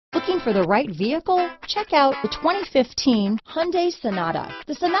Looking for the right vehicle? Check out the 2015 Hyundai Sonata.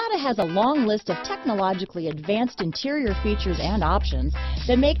 The Sonata has a long list of technologically advanced interior features and options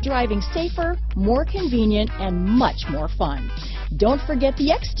that make driving safer, more convenient, and much more fun. Don't forget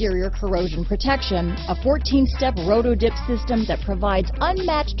the exterior corrosion protection, a 14-step roto-dip system that provides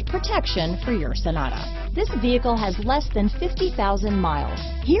unmatched protection for your Sonata. This vehicle has less than 50,000 miles.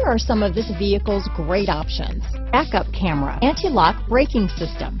 Here are some of this vehicle's great options: backup camera, anti-lock braking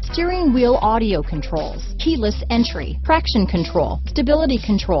system, steering wheel audio controls, keyless entry, traction control, stability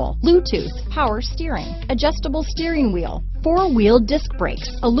control, Bluetooth, power steering, adjustable steering wheel, four-wheel disc brakes,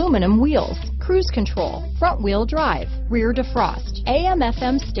 aluminum wheels, cruise control, front-wheel drive, rear defrost,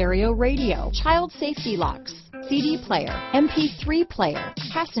 AM/FM stereo radio, child safety locks, CD player, MP3 player,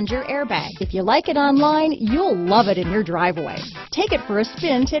 passenger airbag. If you like it online, you'll love it in your driveway. Take it for a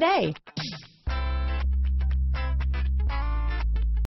spin today.